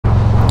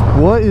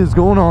What is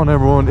going on,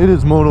 everyone? It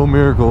is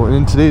MotoMiracle, and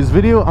in today's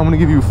video I'm going to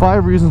give you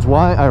 5 reasons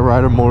why I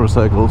ride a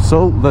motorcycle.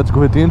 So let's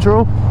go hit the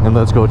intro and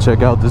let's go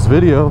check out this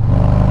video.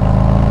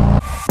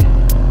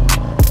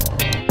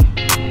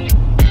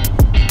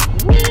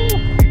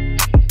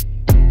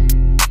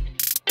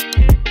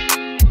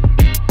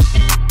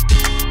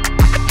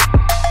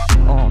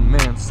 Oh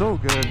man, so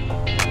good.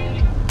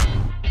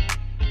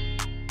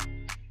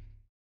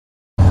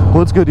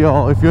 What's good,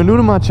 y'all? If you're new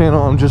to my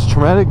channel, I'm just a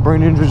traumatic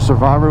brain injury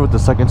survivor with a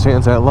second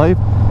chance at life,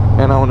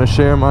 and I want to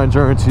share my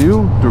journey to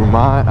you through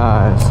my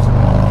eyes.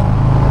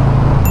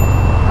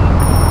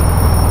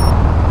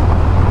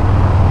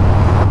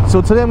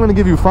 So today I'm going to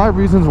give you 5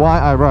 reasons why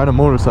I ride a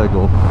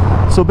motorcycle.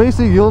 So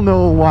basically you'll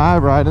know why I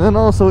ride, and then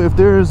also if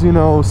there's, you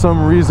know,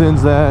 some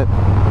reasons that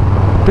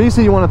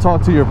basically you want to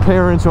talk to your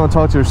parents, you want to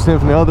talk to your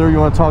significant other, you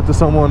want to talk to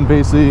someone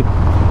basically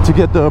to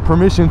get the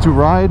permission to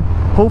ride.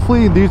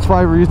 Hopefully these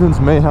 5 reasons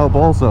may help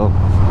also.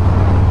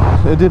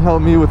 It did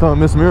help me with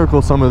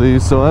MotoMiracle, some of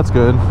these, so that's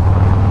good.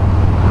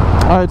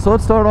 Alright, so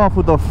let's start off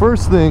with the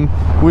first thing,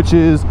 which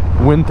is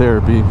wind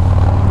therapy.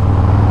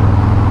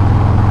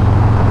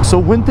 So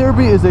wind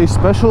therapy is a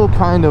special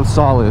kind of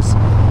solace.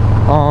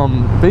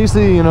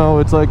 Basically, you know,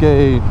 it's like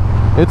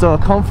it's a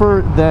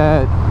comfort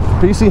that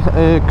basically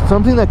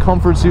something that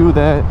comforts you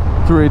that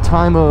through a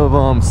time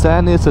of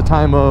sadness, a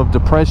time of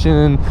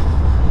depression,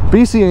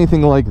 basically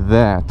anything like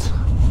that.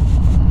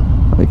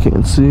 I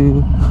can't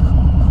see.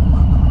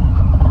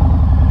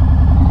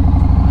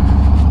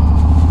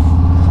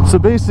 So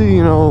basically,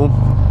 you know,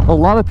 a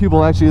lot of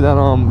people actually that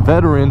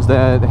veterans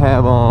that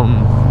have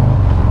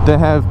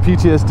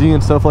PTSD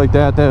and stuff like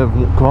that, that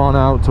have gone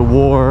out to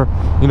war,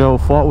 you know,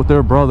 fought with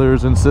their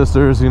brothers and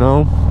sisters, you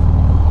know,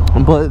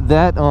 but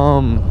that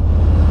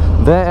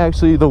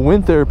actually, the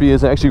wind therapy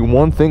is actually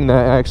one thing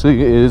that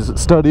actually is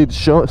studies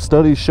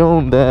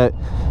shown that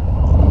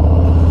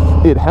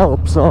it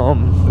helps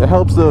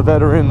the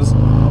veterans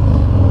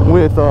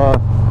with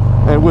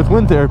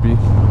wind therapy.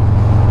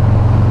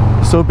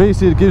 So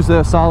basically it gives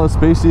that solace.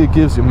 Basically it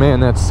gives you, man,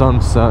 that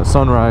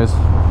sunrise,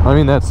 I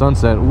mean that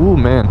sunset, ooh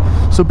man.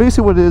 So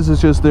basically what it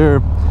is just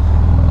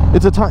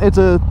it's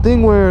a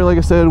thing where, like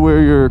I said,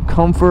 where your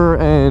comfort,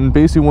 and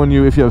basically when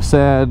if you have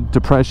sad,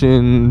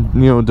 depression,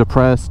 you know,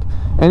 depressed,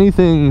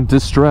 anything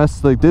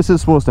distressed, like this is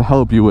supposed to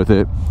help you with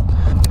it.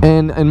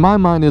 And in my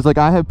mind is like,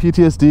 I have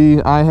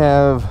PTSD, I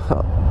have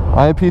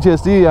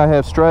PTSD, I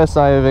have stress,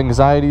 I have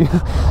anxiety,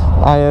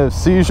 I have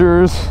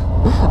seizures,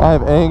 I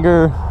have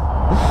anger.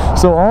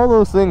 So all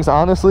those things,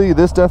 honestly,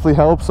 this definitely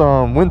helps.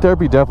 Wind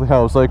therapy definitely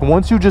helps. Like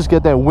once you just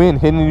get that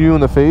wind hitting you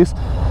in the face,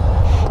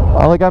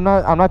 like I'm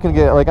not gonna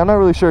get, like, I'm not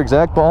really sure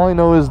exact, but all I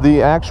know is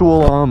the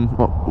actual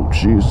oh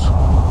jeez.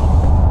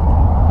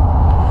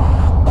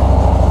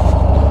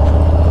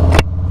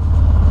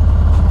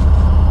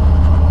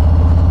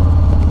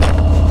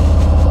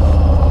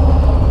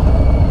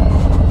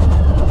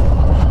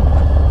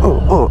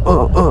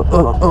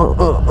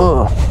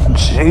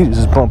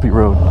 Jesus, bumpy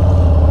road.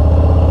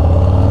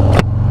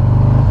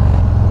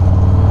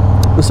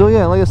 So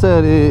yeah, like I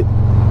said,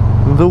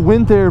 the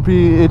wind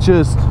therapy, it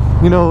just,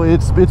 you know,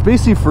 it's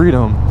basically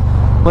freedom.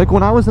 Like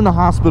when I was in the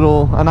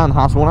hospital, not in the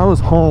hospital, when I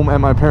was home at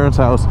my parents'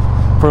 house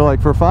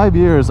for 5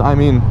 years, I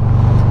mean,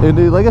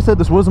 like I said,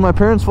 this wasn't my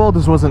parents' fault,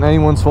 this wasn't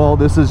anyone's fault,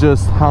 this is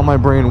just how my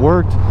brain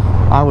worked.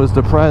 I was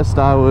depressed,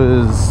 I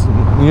was,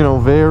 you know,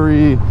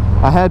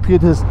 I had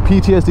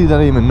PTSD that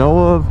I didn't even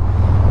know of,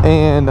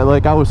 and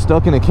like I was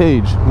stuck in a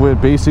cage with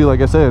basically,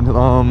 like I said,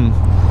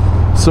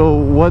 so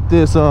what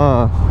this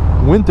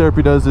wind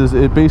therapy does is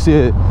it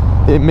basically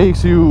it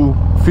makes you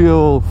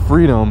feel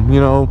freedom, you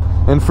know,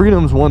 and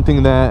freedom's one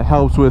thing that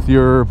helps with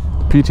your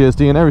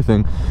PTSD and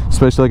everything,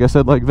 especially, like I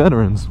said, like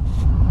veterans.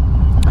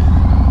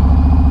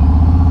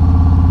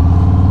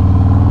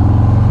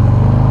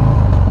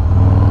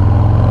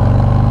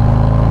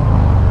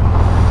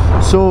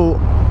 So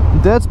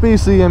that's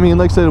basically, I mean,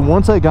 like I said,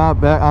 once I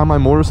got back on my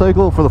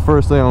motorcycle for the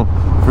first time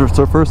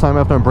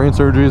after my brain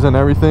surgeries and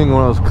everything,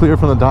 when I was clear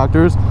from the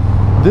doctors,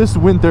 this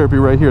wind therapy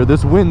right here,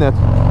 this wind that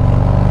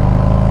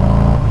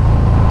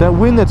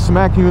wind that's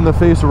smacking you in the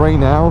face right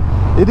now,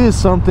 it is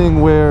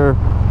something where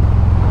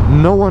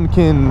no one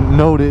can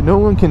note it, no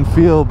one can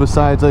feel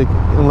besides, like,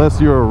 unless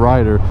you're a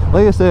rider.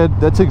 Like I said,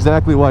 that's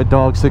exactly why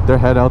dogs stick their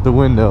head out the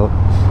window.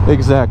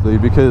 Exactly,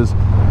 because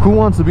who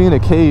wants to be in a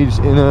cage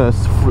in a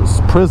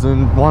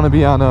prison, want to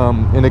be on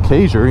in a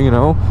cager, you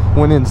know,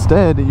 when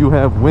instead you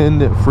have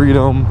wind,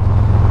 freedom,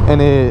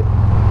 and it,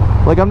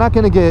 like, I'm not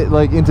going to get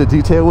like into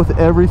detail with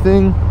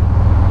everything.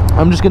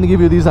 I'm just going to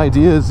give you these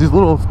ideas, these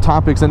little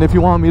topics, and if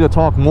you want me to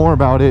talk more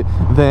about it,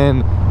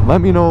 then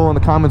let me know in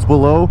the comments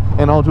below,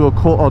 and I'll do a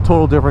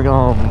total different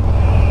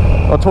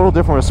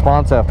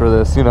response after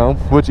this, you know,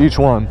 with each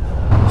one.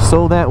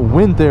 So that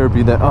wind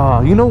therapy, that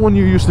you know, when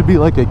you used to be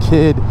like a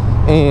kid,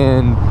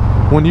 and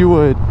when you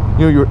would,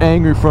 you know, you're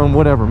angry from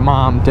whatever,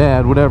 mom,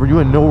 dad, whatever, you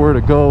had nowhere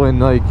to go and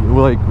like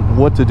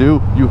what to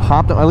do, you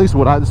hopped, at least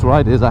this is what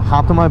I did, is I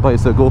hopped on my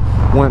bicycle,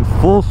 went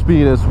full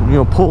speed, as you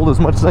know, pulled as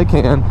much as I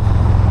can,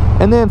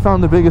 and then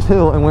found the biggest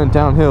hill and went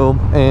downhill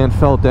and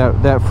felt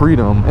that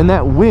freedom. And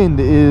that wind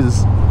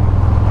is,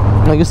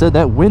 like I said,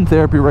 that wind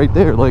therapy right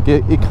there. Like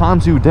it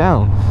calms you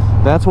down.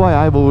 That's why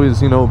I've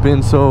always, you know,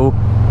 been so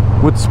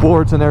with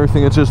sports and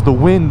everything. It's just the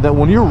wind, that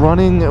when you're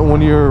running,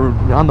 when you're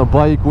on the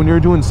bike, when you're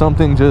doing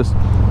something, just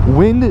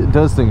wind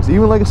does things.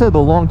 Even like I said,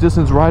 the long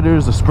distance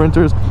riders, the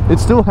sprinters, it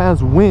still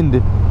has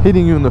wind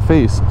hitting you in the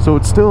face, so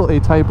it's still a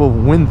type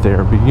of wind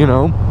therapy, you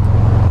know.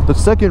 The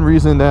second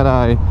reason that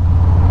I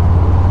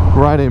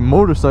ride a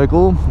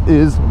motorcycle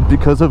is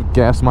because of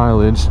gas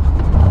mileage.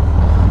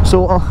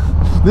 So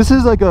this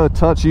is like a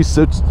touchy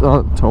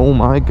oh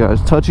my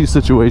gosh, touchy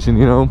situation,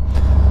 you know.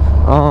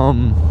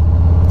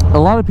 A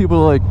lot of people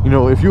are like, you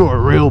know, if you're a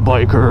real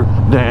biker,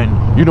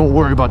 then you don't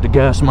worry about the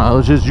gas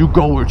mileages, you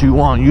go where you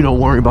want, you don't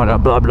worry about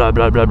that, blah blah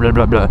blah blah blah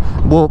blah blah.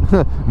 Well,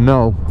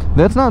 no,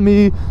 that's not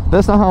me,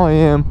 that's not how I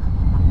am.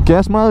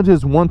 Gas mileage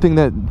is one thing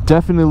that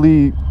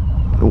definitely,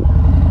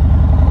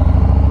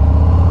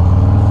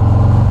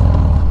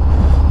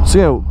 so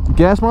yeah,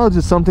 gas mileage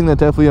is something that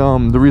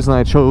definitely, the reason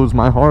I chose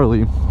my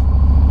Harley,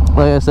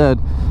 like I said,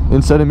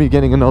 instead of me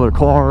getting another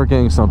car or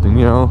getting something,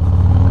 you know.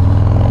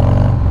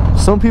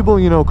 Some people,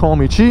 you know, call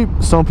me cheap,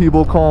 some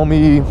people call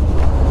me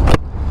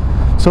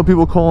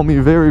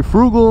very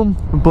frugal,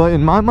 but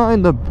in my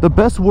mind, the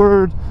best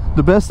word,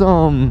 the best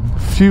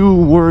few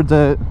words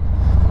that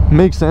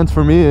make sense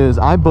for me is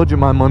I budget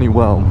my money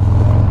well.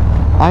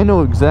 I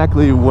know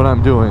exactly what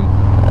I'm doing.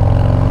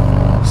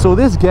 So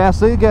this gas,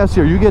 say gas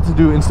here, you get to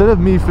do, instead of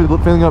me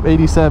filling up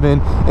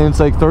 87 and it's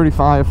like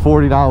 $35,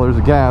 $40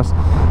 of gas,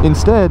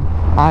 instead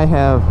I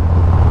have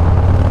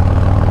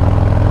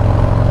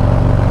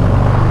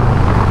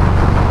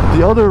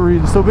the other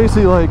reason. So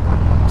basically, like,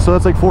 so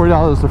that's like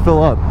 $40 to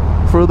fill up.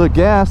 For the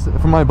gas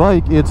for my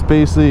bike, it's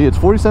basically, it's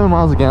 47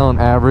 miles a gallon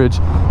average,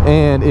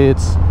 and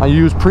it's, I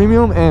use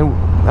premium, and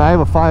I have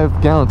a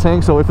 5-gallon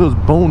tank, so if it was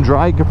bone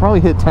dry, I could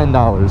probably hit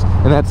 $10,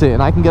 and that's it.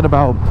 And I can get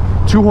about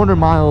 200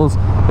 miles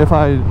if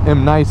I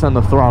am nice on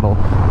the throttle.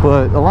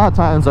 But a lot of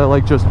times I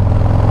like just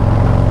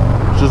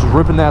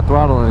ripping that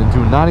throttle and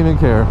do not even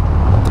care.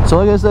 So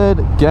like I said,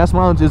 gas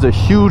mileage is a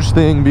huge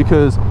thing,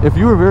 because if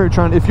you're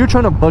trying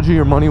to budget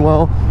your money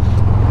well,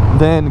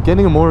 then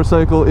getting a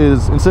motorcycle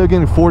is, instead of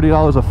getting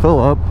 $40 a fill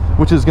up,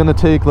 which is going to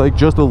take like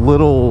just a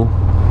little,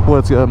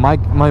 my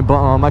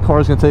car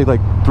is going to take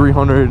like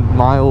 300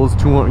 miles,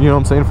 200, you know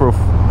what I'm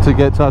saying, to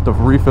get to have to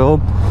refill.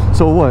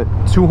 So what,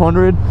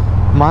 200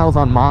 miles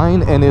on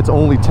mine, and it's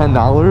only $10?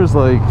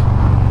 Like,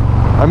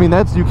 I mean,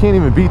 that's, you can't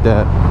even beat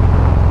that.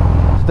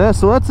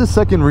 So that's the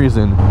second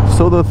reason.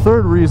 So the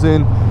third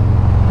reason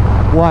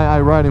why I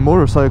ride a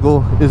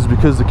motorcycle is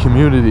because of the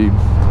community.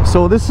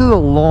 So this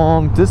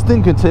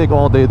thing can take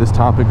all day, this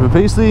topic, but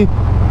basically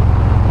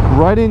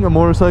riding a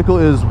motorcycle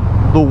is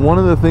one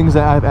of the things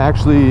that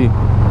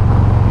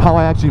how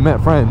I actually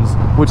met friends,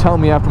 which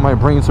helped me after my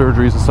brain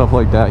surgeries and stuff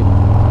like that.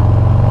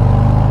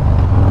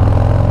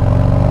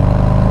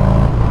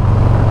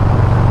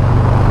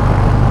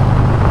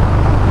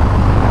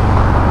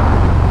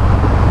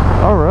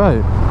 All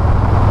right.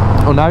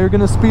 Oh, now you're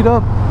gonna speed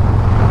up,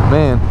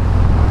 man.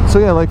 So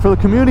yeah, like for the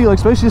community, like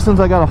especially since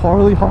I got a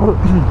Harley,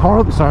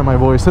 sorry my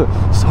voice,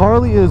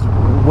 Harley is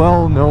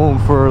well known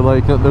for,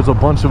 like, there's a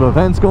bunch of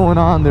events going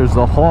on, there's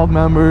the hog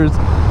members,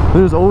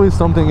 there's always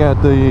something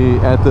at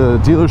the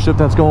dealership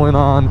that's going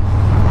on,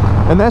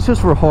 and that's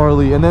just for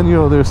Harley. And then, you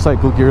know, there's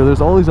Cycle Gear,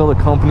 there's all these other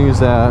companies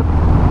that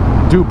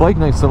do bike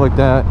nights, stuff like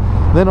that.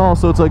 Then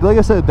also, it's like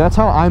I said, that's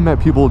how I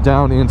met people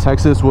down in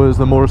Texas, was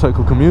the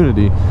motorcycle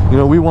community. You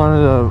know,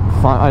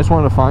 I just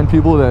wanted to find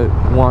people that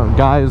want,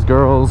 guys,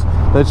 girls,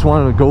 that just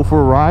wanted to go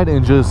for a ride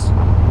and just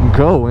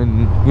go,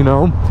 and, you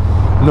know,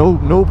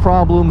 no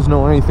problems,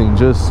 no anything,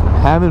 just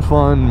having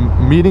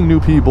fun, meeting new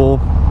people.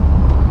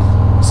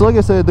 So like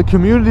I said, the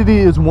community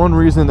is one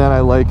reason that I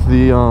like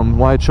the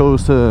why I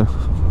chose to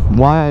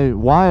why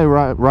I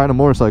ride a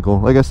motorcycle.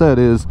 Like I said,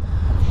 is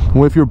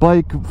if your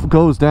bike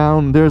goes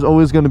down, there's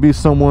always going to be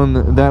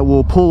someone that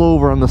will pull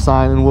over on the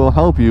side and will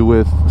help you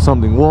with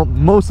something. Well,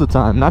 most of the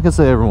time, not gonna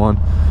say everyone.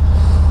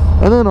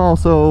 And then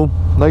also,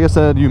 like I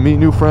said, you meet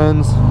new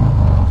friends,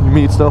 you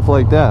meet stuff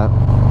like that.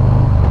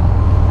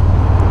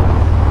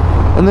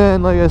 And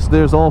then, like I said,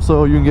 there's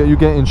also, you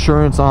get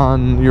insurance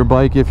on your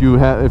bike if you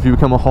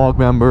become a hog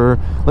member.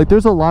 Like,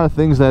 there's a lot of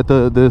things that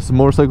this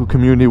motorcycle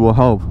community will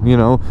help. You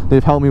know,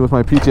 they've helped me with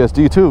my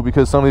PTSD too,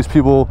 because some of these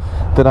people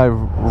that I've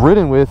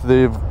ridden with,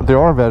 they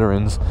are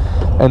veterans,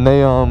 and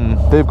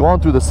they've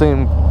gone through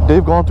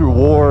they've gone through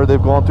war,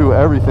 they've gone through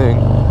everything,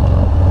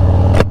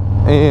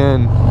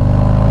 and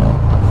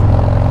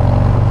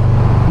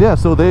yeah,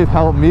 so they've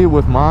helped me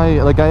with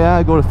my, like,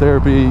 I go to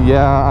therapy,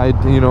 yeah, I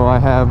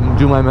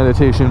do my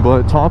meditation,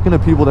 but talking to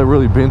people that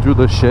really been through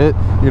the shit,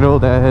 you know,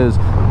 that has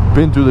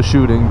been through the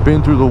shooting,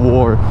 been through the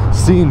war,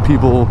 seen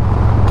people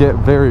get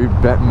very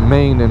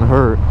maimed and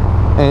hurt,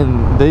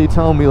 and they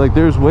tell me, like,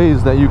 there's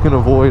ways that you can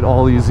avoid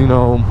all these, you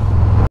know,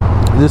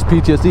 this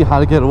PTSD, how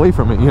to get away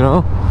from it, you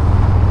know.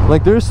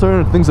 like there's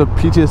certain things of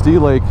PTSD,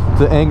 like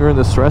the anger and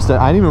the stress,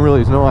 that I didn't even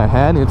really know I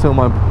had until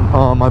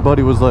my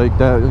buddy was like,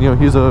 that, you know,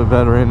 he's a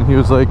veteran, he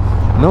was like,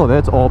 no,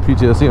 that's all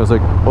PTSD. I was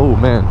like, oh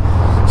man.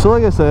 So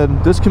like I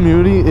said, this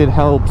community, it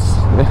helps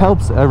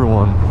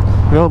everyone,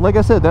 you know. Like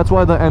I said, that's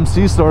why the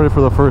MC started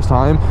for the first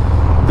time,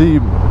 the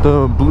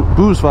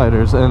booze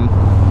fighters, and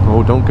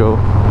oh, don't go.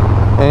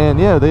 And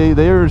yeah,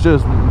 they are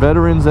just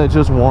veterans that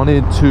just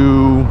wanted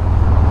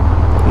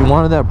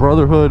that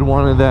brotherhood,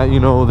 wanted that, you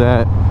know,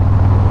 that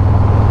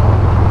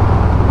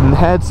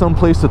had some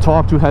place to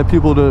talk to, had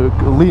people to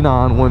lean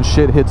on when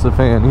shit hits the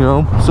fan, you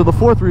know. So the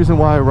fourth reason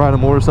why I ride a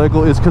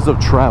motorcycle is because of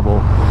travel.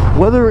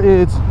 Whether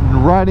it's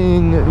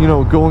riding, you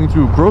know, going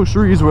through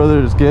groceries,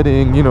 whether it's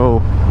getting, you know,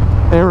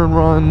 errand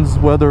runs,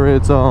 whether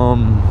it's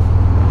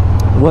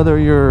whether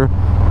you're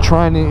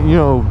trying to, you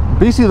know,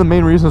 basically the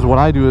main reasons what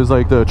I do is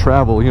like the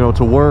travel, you know,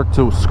 to work,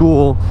 to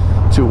school,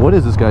 to, what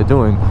is this guy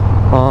doing,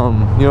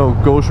 you know,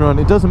 ghost run.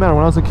 It doesn't matter.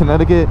 When I was in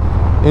Connecticut,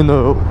 in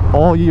the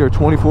all year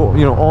 24,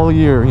 you know, all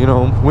year, you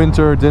know,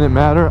 winter, didn't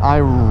matter.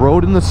 I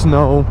rode in the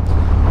snow,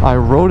 I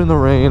rode in the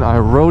rain, I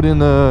rode in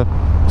the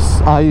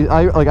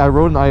I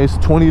rode in ice,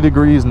 20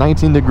 degrees,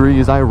 19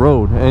 degrees, I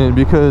rode. And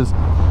because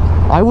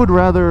I would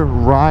rather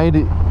ride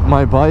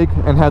my bike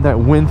and have that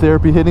wind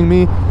therapy hitting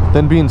me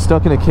than being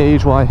stuck in a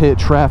cage while I hit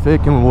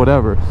traffic and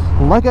whatever.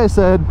 Like I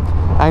said,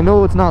 I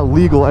know it's not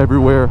legal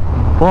everywhere,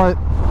 but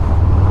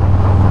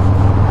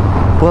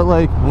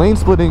like lane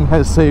splitting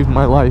has saved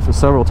my life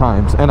several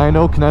times. And I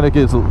know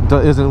Connecticut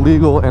isn't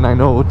legal, and I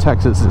know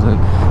Texas isn't.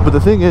 But the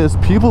thing is,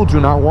 people do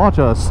not watch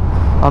us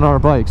on our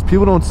bikes.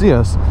 People don't see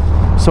us.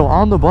 So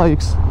on the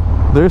bikes,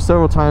 there's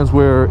several times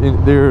where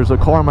there's a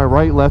car on my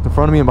right, left, in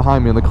front of me, and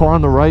behind me, and the car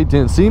on the right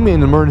didn't see me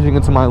and merging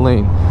into my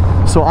lane.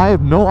 So I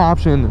have no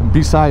option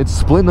besides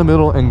split in the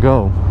middle and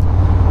go.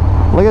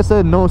 Like I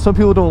said, no, some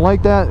people don't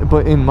like that,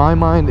 but in my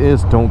mind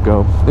is don't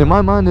go. In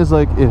my mind is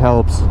like, it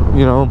helps,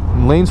 you know.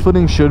 Lane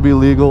splitting should be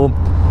legal.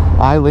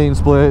 I lane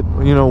split,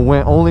 you know,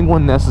 when only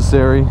when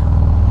necessary.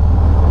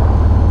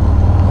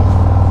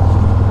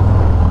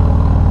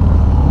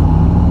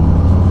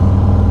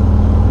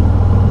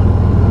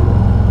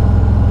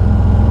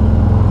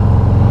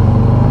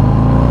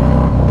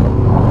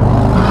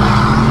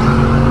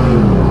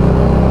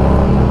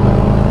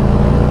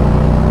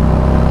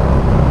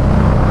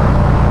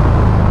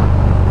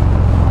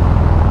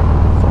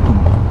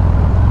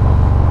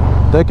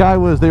 That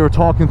guy they were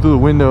talking through the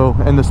window,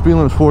 and the speed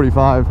limit was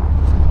 45,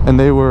 and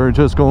they were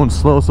just going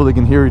slow so they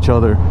can hear each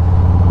other.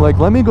 Like,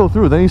 let me go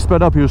through. Then he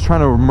sped up. He was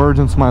trying to merge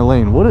into my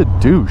lane. What a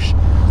douche.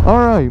 All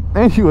right.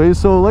 Anyways,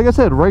 so like I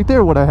said, right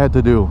there, what I had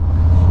to do.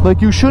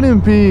 Like, you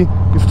shouldn't be,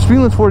 if speed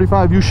limit's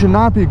 45, you should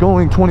not be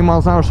going 20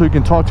 miles an hour so you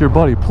can talk to your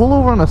buddy. Pull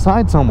over on the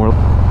side somewhere.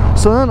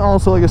 So then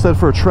also, like I said,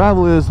 for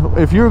travel is,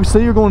 if you're,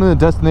 say you're going to a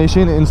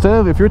destination, instead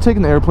of, if you're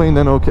taking the airplane,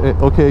 then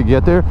okay,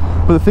 get there.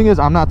 But the thing is,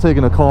 I'm not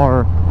taking a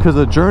car, because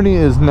the journey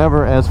is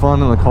never as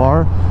fun in the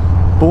car.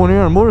 But when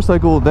you're on a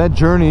motorcycle, that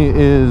journey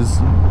is,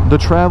 the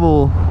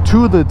travel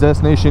to the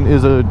destination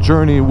is a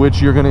journey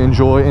which you're going to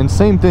enjoy. And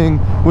same thing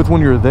with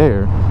when you're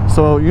there.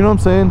 So, you know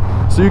what I'm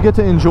saying? So you get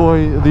to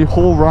enjoy the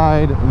whole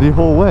ride the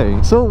whole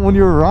way. So when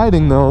you're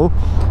riding though,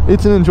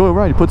 it's an enjoyable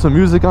ride. You put some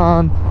music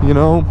on, you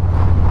know.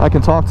 I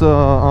can talk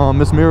to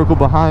Miss Miracle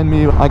behind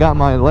me. I got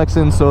my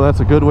LEXIN, so that's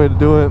a good way to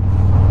do it.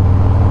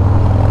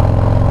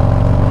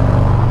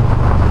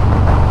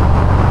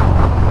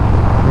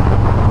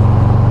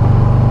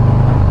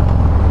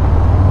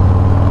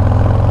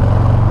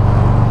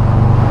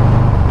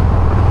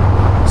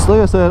 So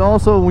like I said,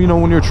 also, you know,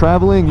 when you're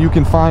traveling, you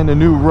can find a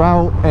new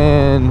route,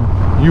 and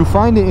you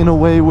find it in a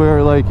way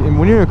where, like,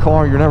 when you're in a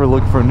car, you're never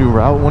looking for a new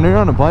route. When you're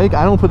on a bike,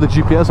 I don't put the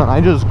GPS on. I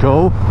just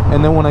go,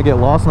 and then when I get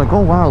lost, I'm like, oh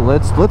wow,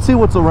 let's see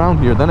what's around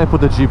here. Then I put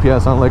the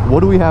GPS on, like,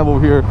 what do we have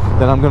over here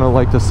that I'm gonna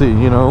like to see,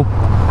 you know?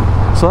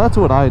 So that's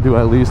what I do,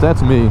 at least.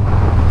 That's me.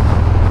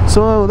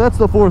 So that's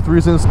the fourth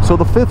reason. So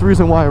the fifth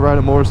reason why I ride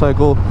a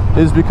motorcycle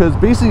is because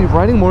basically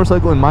riding a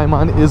motorcycle in my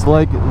mind is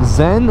like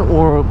Zen,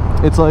 or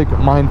it's like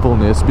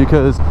mindfulness,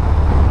 because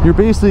you're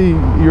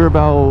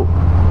about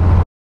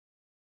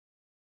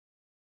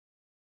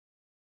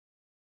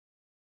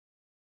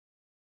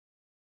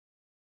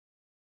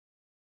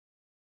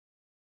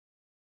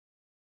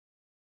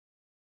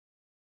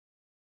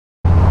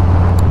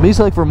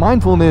basically, like, for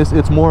mindfulness,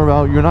 it's more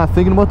about, you're not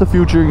thinking about the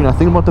future, you're not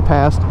thinking about the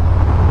past,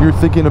 you're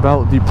thinking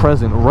about the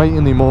present, right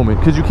in the moment.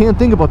 Because you can't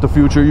think about the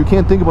future, you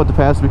can't think about the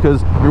past,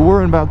 because you're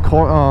worrying about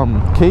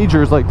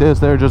cagers like this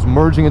that are just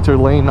merging into your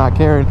lane, not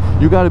caring.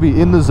 You got to be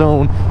in the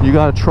zone, you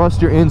got to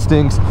trust your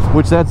instincts,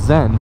 which that's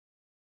Zen.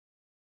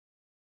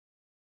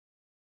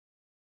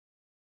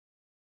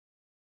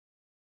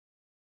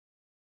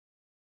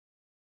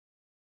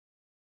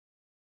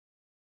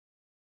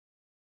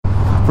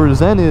 For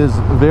Zen is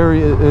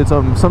it's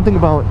something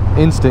about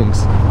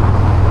instincts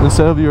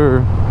instead of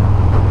your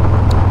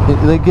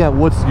like, yeah,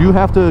 you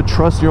have to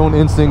trust your own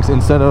instincts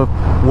instead of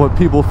what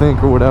people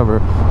think or whatever.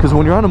 Because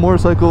when you're on a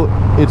motorcycle,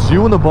 it's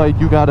you and the bike.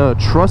 You gotta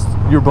trust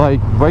your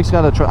bike. Bike's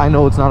gotta trust. I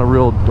know it's not a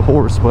real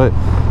horse, but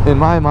in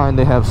my mind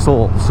they have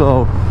soul.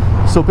 So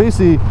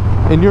basically,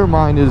 in your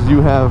mind is when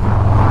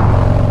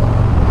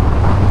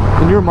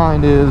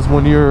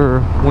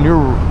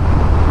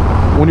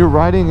you're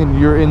riding and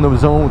you're in the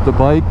zone with the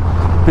bike,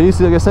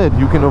 basically, like I said,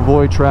 you can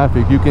avoid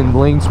traffic. You can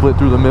lane split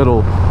through the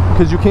middle,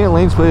 because you can't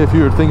lane split if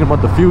you're thinking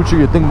about the future.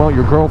 You're thinking about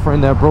your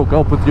girlfriend that broke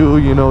up with you,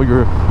 you know,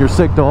 your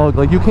sick dog.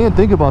 Like, you can't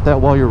think about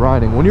that while you're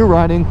riding. When you're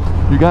riding,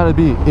 you got to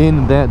be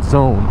in that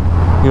zone.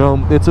 You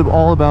know, it's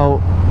all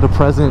about the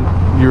present.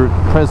 You're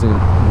present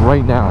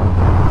right now.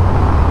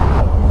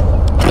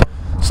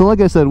 So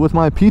like I said, with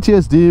my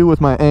PTSD, with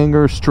my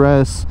anger,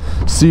 stress,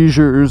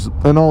 seizures,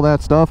 and all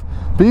that stuff,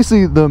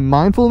 basically the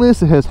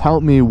mindfulness has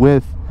helped me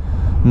with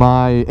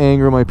my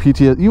anger, my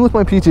PTSD. Even with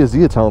my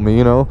PTSD, it's helped me,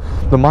 you know.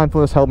 The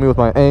mindfulness helped me with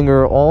my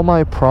anger, all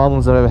my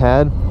problems that I've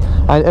had.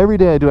 Every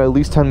day I do at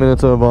least 10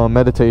 minutes of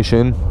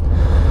meditation,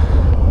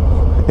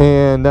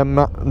 and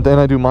then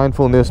I do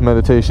mindfulness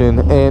meditation,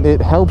 and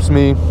it helps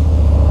me.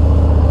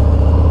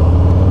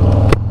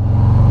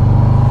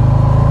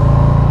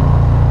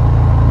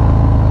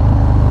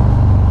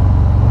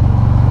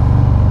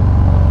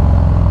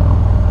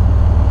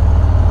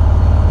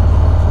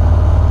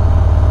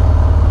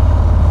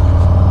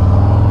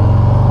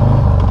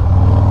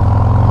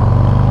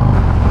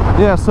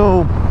 Yeah,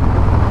 so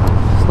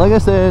like I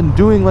said,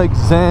 doing like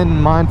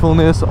Zen,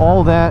 mindfulness,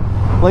 all that,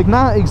 like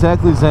not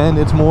exactly Zen,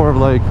 it's more of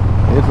like,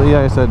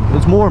 yeah, I said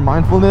it's more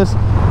mindfulness.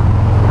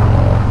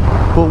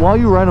 But while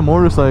you ride a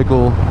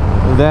motorcycle,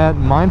 that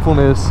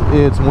mindfulness,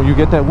 it's when you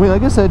get that wind,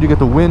 like I said, you get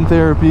the wind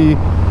therapy,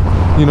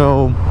 you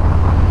know,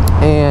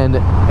 and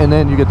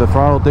then you get the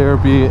throttle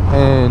therapy,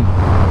 and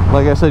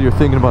like I said, you're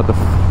thinking about the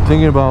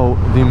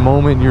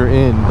moment you're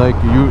in. Like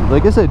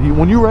I said,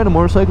 when you ride a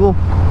motorcycle,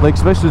 like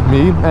especially with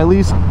me at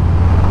least,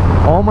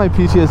 all my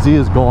PTSD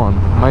is gone,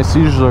 my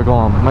seizures are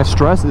gone, my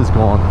stress is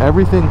gone,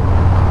 everything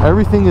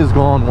is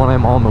gone when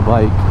I'm on the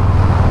bike.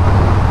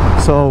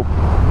 So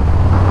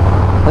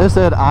like I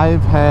said,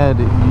 I've had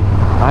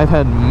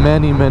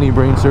many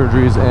brain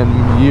surgeries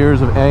and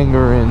years of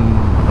anger and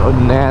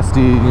nasty,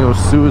 you know,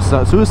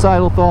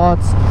 suicidal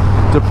thoughts,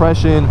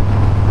 depression.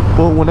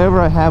 But whenever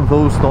I have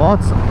those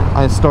thoughts,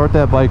 I start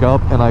that bike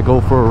up and I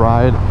go for a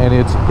ride, and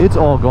it's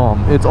all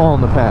gone. It's all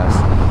in the past.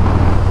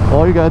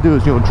 All you gotta do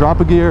is, you know, drop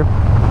a gear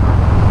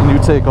and you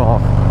take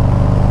off.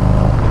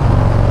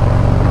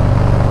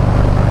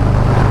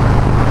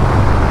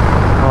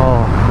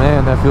 Oh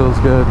man, that feels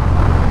good.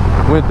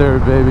 Went there,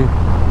 baby.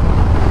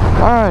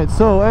 Alright,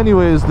 so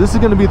anyways, this is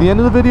going to be the end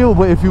of the video,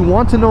 but if you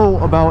want to know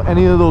about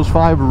any of those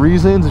 5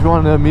 reasons, if you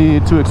wanted me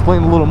to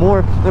explain a little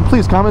more, then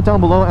please comment down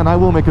below and I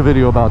will make a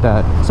video about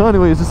that. So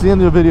anyways, this is the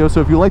end of the video,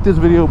 so if you like this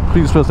video,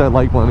 please press that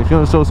like button. If you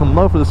want to show some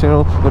love for this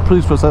channel, then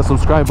please press that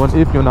subscribe button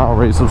if you're not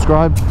already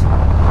subscribed.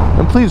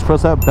 And please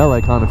press that bell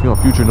icon if you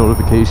want future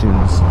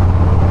notifications.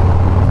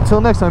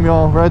 Until next time,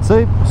 y'all, ride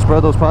safe,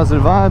 spread those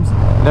positive vibes,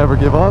 never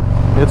give up.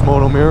 It's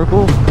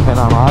MotoMiracle, and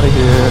I'm out of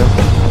here.